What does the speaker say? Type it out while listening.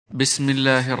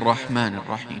Bismillahir Rahmanir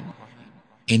Rahim.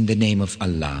 In the name of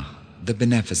Allah, the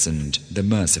Beneficent, the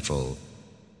Merciful.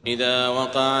 إذا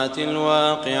وقعت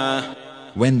الواقعة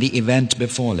When the event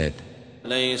befalleth,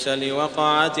 ليس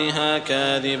لوقعتها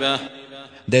كاذبة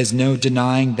there's no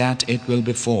denying that it will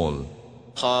befall.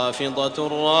 خافضة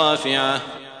رافعة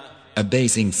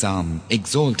Abasing some,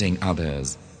 exalting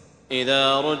others.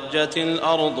 إذا رجت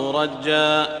الأرض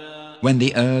رجا When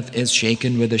the earth is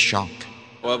shaken with a shock,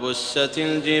 وبست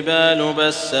الجبال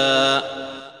بسا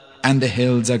and the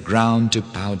hills are ground to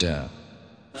powder,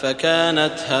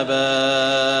 فكانت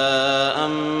هباء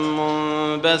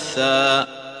منبثا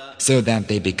so that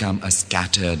they become a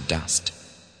scattered dust.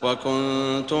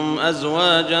 وكنتم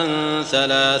أزواجا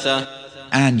ثلاثة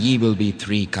And ye will be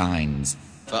three kinds.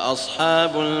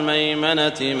 فأصحاب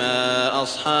الميمنة ما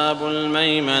أصحاب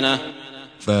الميمنة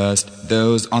First,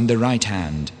 those on the right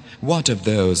hand. What of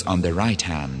those on the right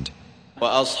hand?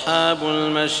 وأصحاب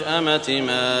المشأمة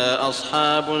ما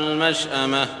أصحاب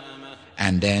المشأمة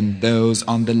And then those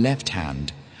on the left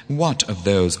hand. What of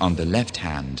those on the left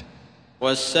hand?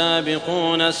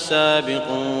 والسابقون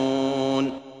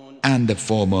السابقون And the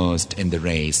foremost in the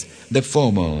race, the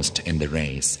foremost in the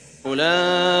race.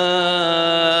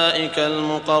 أولئك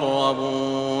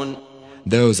المقربون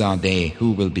Those are they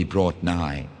who will be brought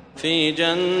nigh. في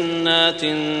جنات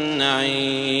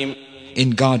النعيم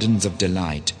In gardens of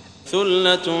delight,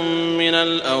 ثلة من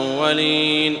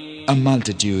الأولين a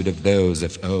multitude of those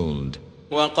of old,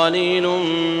 وقليل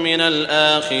من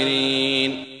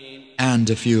الآخرين and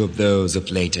a few of those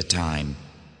of later time,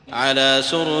 على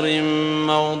سرر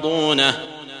موضونة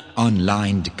on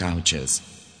lined couches,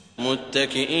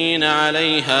 متكئين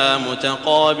عليها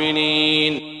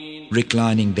متقابلين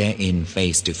reclining therein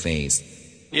face to face.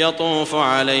 يطوف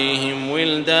عليهم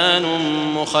ولدان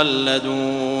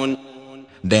مخلدون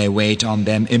There wait on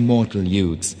them immortal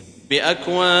youths,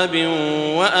 بأكواب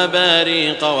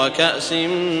وأباريق وكأس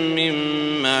من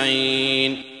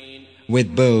معين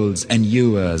with bowls and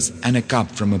ewers and a cup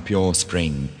from a pure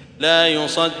spring. لا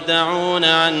يصدعون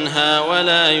عنها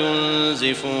ولا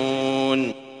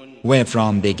ينزفون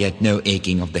Wherefrom they get no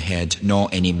aching of the head nor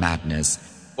any madness,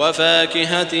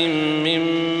 وفاكهة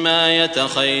مما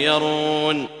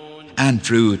يتخيرون and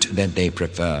fruit that they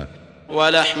prefer,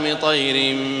 ولحم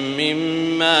طير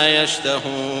مما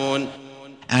يشتهون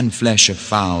and flesh of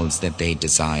fowls that they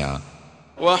desire.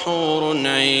 وحور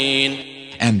عين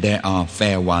And there are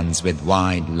fair ones with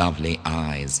wide, lovely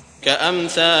eyes,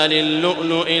 كأمثال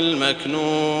اللؤلؤ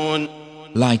المكنون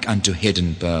like unto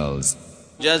hidden pearls,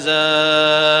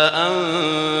 جزاء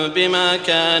بما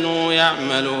كانوا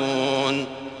يعملون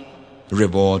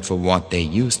reward for what they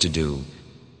used to do.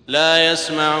 لا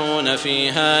يسمعون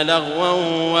فيها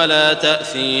لغوا ولا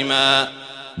تأثيما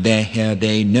There hear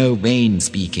they no vain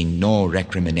speaking nor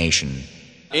recrimination,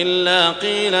 إلا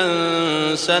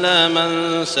قيلا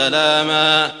سلاما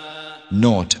سلاما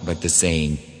naught but the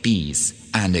saying, peace,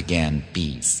 and again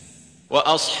peace.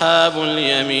 وأصحاب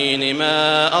اليمين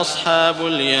ما أصحاب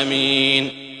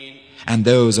اليمين And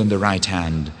those on the right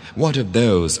hand, what of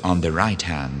those on the right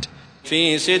hand?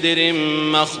 في سدر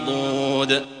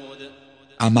مخضود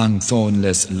Among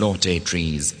thornless lote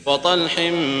trees, وطلح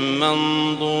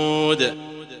منضود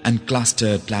and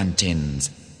clustered plantains,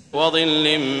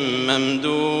 وظل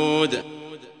ممدود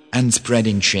and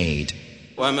spreading shade,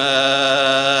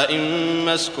 وماء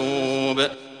مسكوب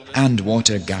and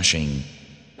water gushing,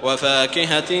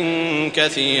 وفاكهة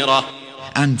كثيرة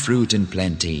and fruit in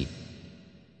plenty,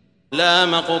 لا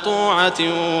مقطوعة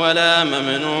ولا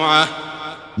ممنوعة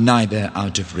neither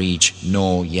out of reach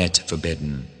nor yet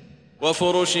forbidden,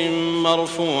 وفرش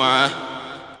مرفوعة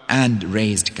and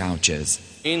raised couches.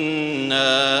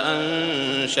 إنا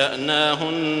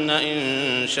أنشأناهن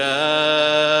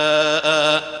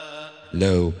إنشاء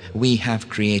Lo, we have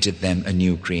created them a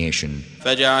new creation,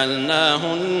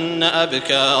 فجعلناهن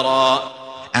أبكارا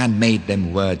and made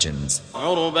them virgins,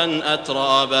 عربا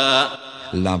أترابا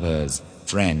lovers,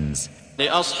 friends,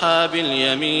 لأصحاب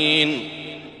اليمين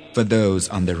for those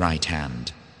on the right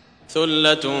hand.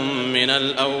 ثلة من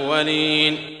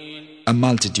الأولين A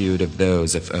multitude of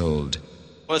those of old,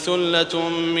 وثلة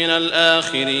من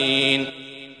الآخرين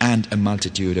and a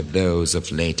multitude of those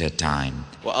of later time.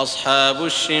 وأصحاب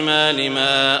الشمال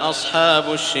ما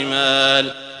أصحاب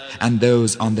الشمال And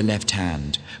those on the left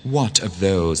hand, what of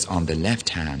those on the left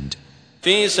hand?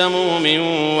 في سموم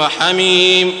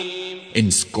وحميم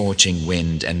In scorching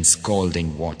wind and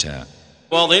scalding water,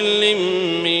 وظل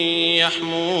من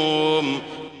يحموم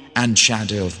and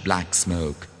shadow of black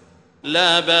smoke,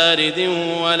 لا بارد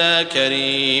ولا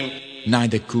كريم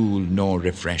neither cool nor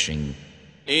refreshing.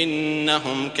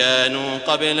 إنهم كانوا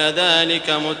قبل ذلك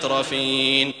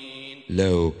مترفين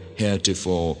Lo,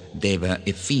 heretofore they were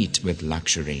effete with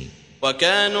luxury,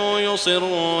 وكانوا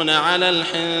يصرون على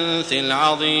الحنث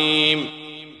العظيم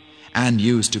and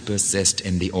used to persist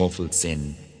in the awful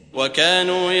sin.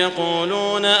 وكانوا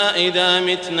يقولون أإذا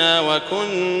متنا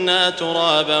وكنا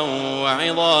ترابا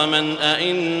وعظاما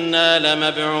أإنا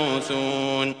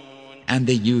لمبعوثون. And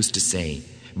they used to say,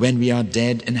 when we are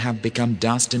dead and have become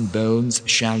dust and bones,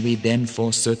 shall we then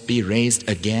forsooth be raised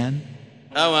again?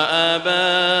 أَوَآبَاؤُنَا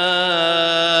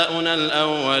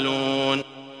الْأَوَّلُونَ.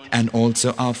 And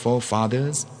also our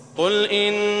forefathers? قُلْ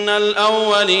إِنَّ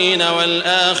الْأَوَّلِينَ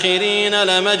وَالْآخِرِينَ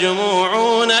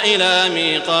لَمَجْمُوعُونَ إِلَى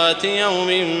مِيقَاتِ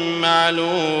يَوْمٍ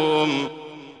مَّعْلُومٍ.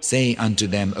 Say unto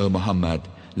them, O Muhammad,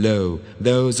 lo,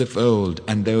 those of old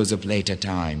and those of later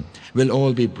time will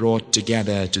all be brought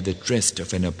together to the tryst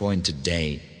of an appointed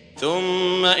day.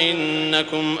 ثُمَّ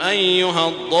إِنَّكُمْ أَيُّهَا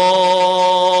الضَّالُّونَ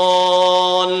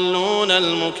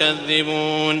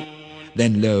الْمُكَذِّبُونَ.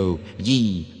 Then lo,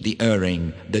 ye, the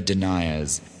erring, the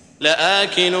deniers,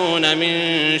 لَآكِلُونَ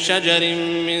مِن شَجَرٍ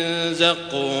مِّن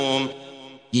زَقُّومٍ.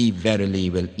 ye verily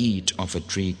will eat of a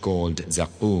tree called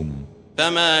Zaqum,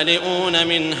 فَمَالِئُونَ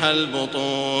مِنْهَا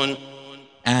الْبُطُونَ.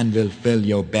 and will fill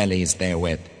your bellies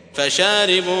therewith,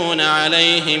 فَشَارِبُونَ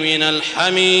عَلَيْهِ مِنَ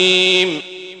الْحَمِيمِ.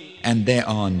 and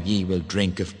thereon ye will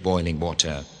drink of boiling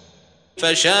water,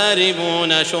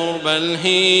 فَشَارِبُونَ شُرْبَ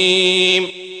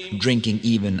الْهِيمِ. drinking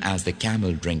even as the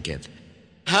camel drinketh.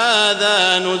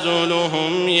 هَذَا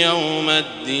نُزُلُهُمْ يَوْمَ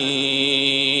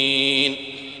الدِّينِ.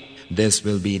 This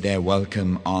will be their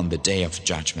welcome on the day of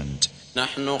judgment.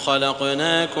 نَحْنُ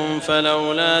خَلَقْنَاكُمْ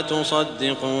فَلَوْلَا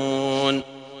تُصَدِّقُونَ.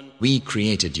 We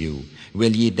created you.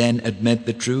 Will ye then admit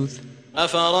the truth?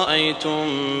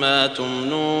 أَفَرَأَيْتُم مَّا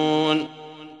تُمْنُونَ.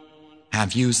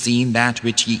 Have you seen that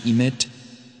which ye emit?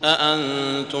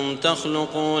 أَأَنتُمْ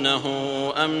تَخْلُقُونَهُ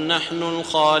أَمْ نَحْنُ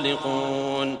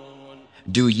الْخَالِقُونَ.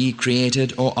 Do ye create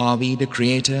it, or are we the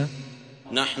creator?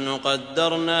 نحن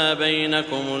قدرنا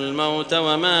بينكم الموت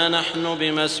وما نحن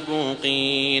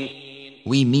بمسبوقين.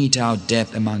 We mete out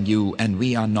death among you, and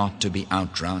we are not to be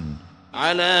outrun.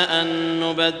 على أن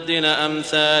نبدل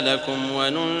أمثالكم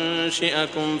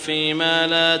وننشئكم فيما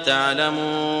لا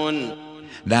تعلمون.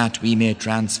 That we may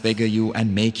transfigure you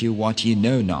and make you what ye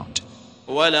know not.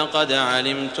 ولقد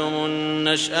علمتم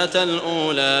النشأة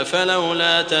الأولى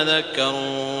فلولا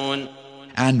تذكرون.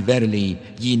 And verily,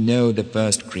 ye know the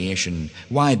first creation.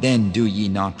 Why then do ye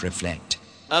not reflect?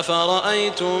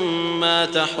 أفرأيتم ما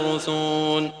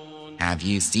تحرثون. Have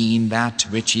ye seen that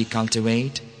which ye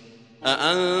cultivate?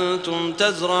 أأنتم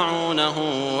تزرعونه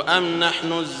أم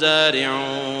نحن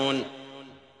الزارعون.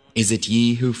 Is it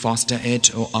ye who foster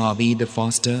it, or are we the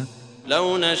foster?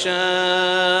 لو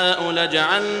نشاء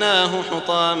لجعلناه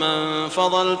حطاما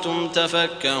فظلتم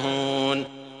تفكهون.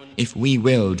 If we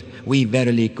willed, we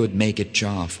verily could make it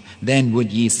chaff. Then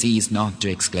would ye cease not to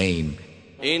exclaim,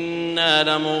 إنا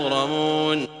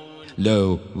لمغرمون.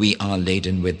 Lo, we are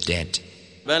laden with debt.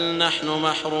 بل نحن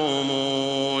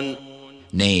محرومون.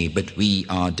 Nay, but we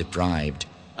are deprived.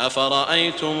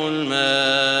 أفرأيتم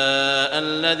الماء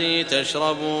الذي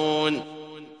تشربون.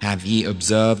 Have ye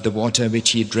observed the water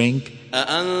which ye drink?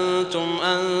 أأنتم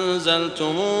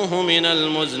أنزلتموه من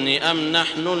المزن أم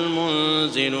نحن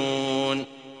المنزلون.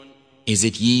 Is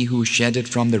it ye who shed it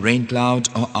from the rain cloud,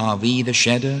 or are we the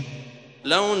shedder?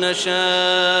 لو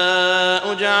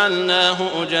نشاء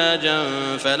جعلناه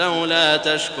أجاجا فلولا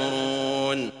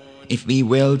تشكرون. If we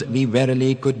willed, we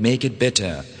verily could make it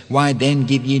bitter. Why then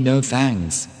give ye no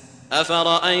thanks?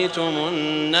 أفرأيتم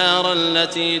النار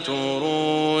التي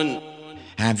تورون.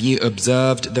 Have ye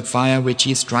observed the fire which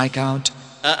ye strike out?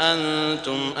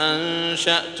 أأنتم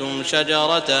أنشأتم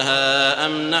شجرتها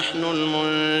أم نحن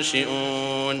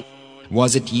المنشئون.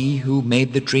 Was it ye who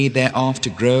made the tree thereof to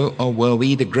grow, or were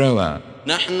we the grower?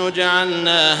 نحن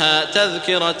جعلناها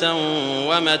تذكرة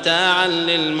ومتاعا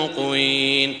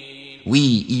للمقوين. We,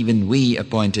 even we,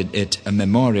 appointed it a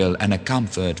memorial and a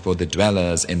comfort for the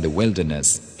dwellers in the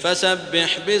wilderness.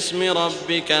 فسبح باسم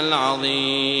ربك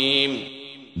العظيم.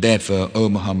 Therefore, O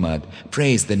Muhammad,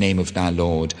 praise the name of thy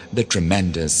Lord, the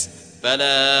Tremendous.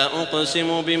 فلا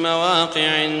أقسم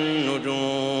بمواقع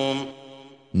النجوم.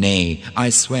 Nay, I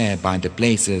swear by the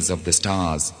places of the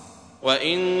stars.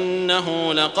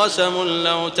 وإنه لقسم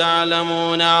لو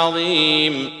تعلمون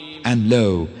عظيم. And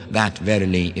lo, that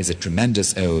verily is a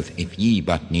tremendous oath if ye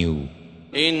but knew.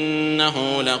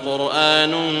 إنه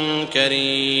لقرآن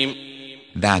كريم.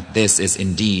 That this is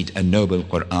indeed a noble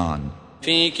Qur'an.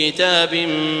 في كتاب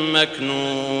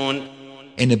مكنون.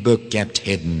 In a book kept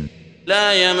hidden.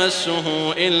 لا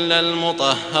يمسه إلا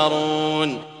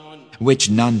المطهرون. Which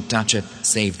none toucheth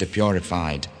save the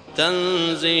purified.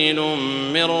 تنزيل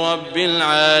من رب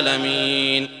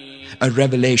العالمين. A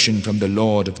revelation from the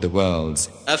Lord of the worlds.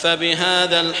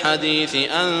 أفبهذا الحديث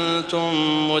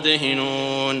أنتم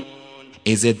مدهنون.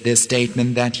 Is it this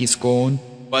statement that he scorned?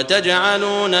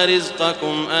 وتجعلون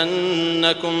رزقكم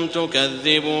أنكم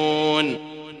تكذبون.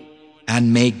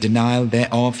 And make denial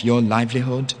thereof your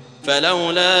livelihood?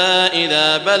 فلولا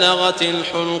إذا بلغت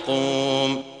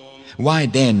الحلقوم. Why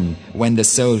then, when the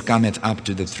soul cometh up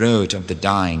to the throat of the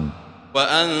dying,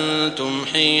 وأنتم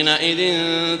حينئذ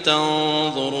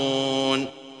تنظرون.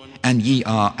 and ye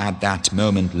are at that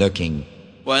moment looking,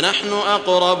 ونحن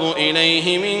أقرب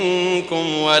إليه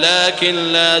منكم ولكن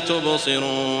لا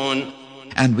تبصرون.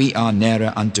 and we are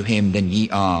nearer unto him than ye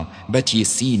are, but ye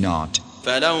see not.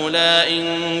 فلولا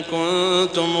إن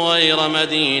كنتم غير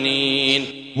مدينين.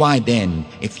 Why then,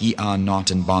 if ye are not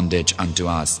in bondage unto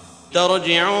us,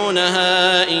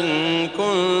 ترجعونها إن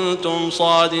كنتم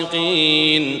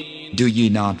صادقين. do ye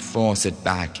not force it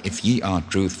back if ye are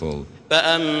truthful?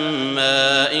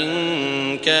 فأما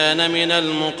إن كان من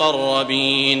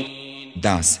المقربين.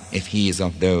 Thus, if he is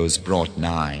of those brought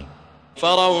nigh,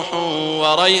 فروح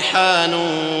وريحان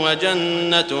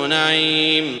وجنة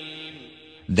نعيم.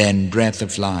 then breath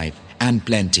of life and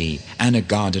plenty and a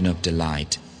garden of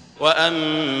delight.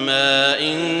 وأما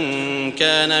إن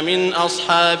كان من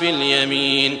أصحاب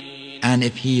اليمين. And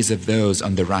if he is of those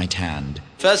on the right hand,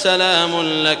 فسلام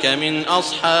لك من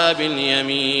أصحاب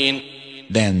اليمين.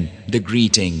 then the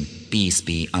greeting, peace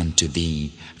be unto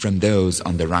thee, from those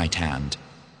on the right hand.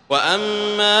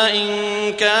 وأما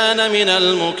إن كان من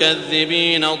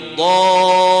المكذبين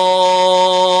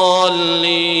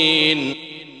الضالين.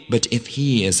 But if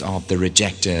he is of the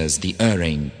rejectors, the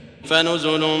erring,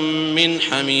 فنزل من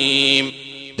حميم.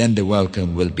 then the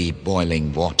welcome will be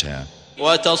boiling water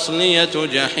وتصلية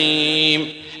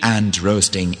جحيم. and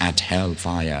roasting at hell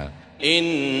fire.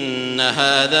 إن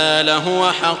هذا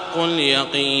لهو حق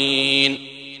اليقين.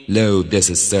 Lo, this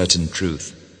is certain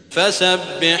truth.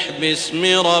 فسبح باسم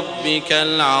ربك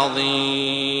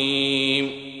العظيم.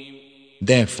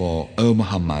 Therefore, O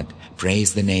Muhammad,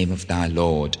 praise the name of thy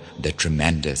Lord, the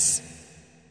Tremendous.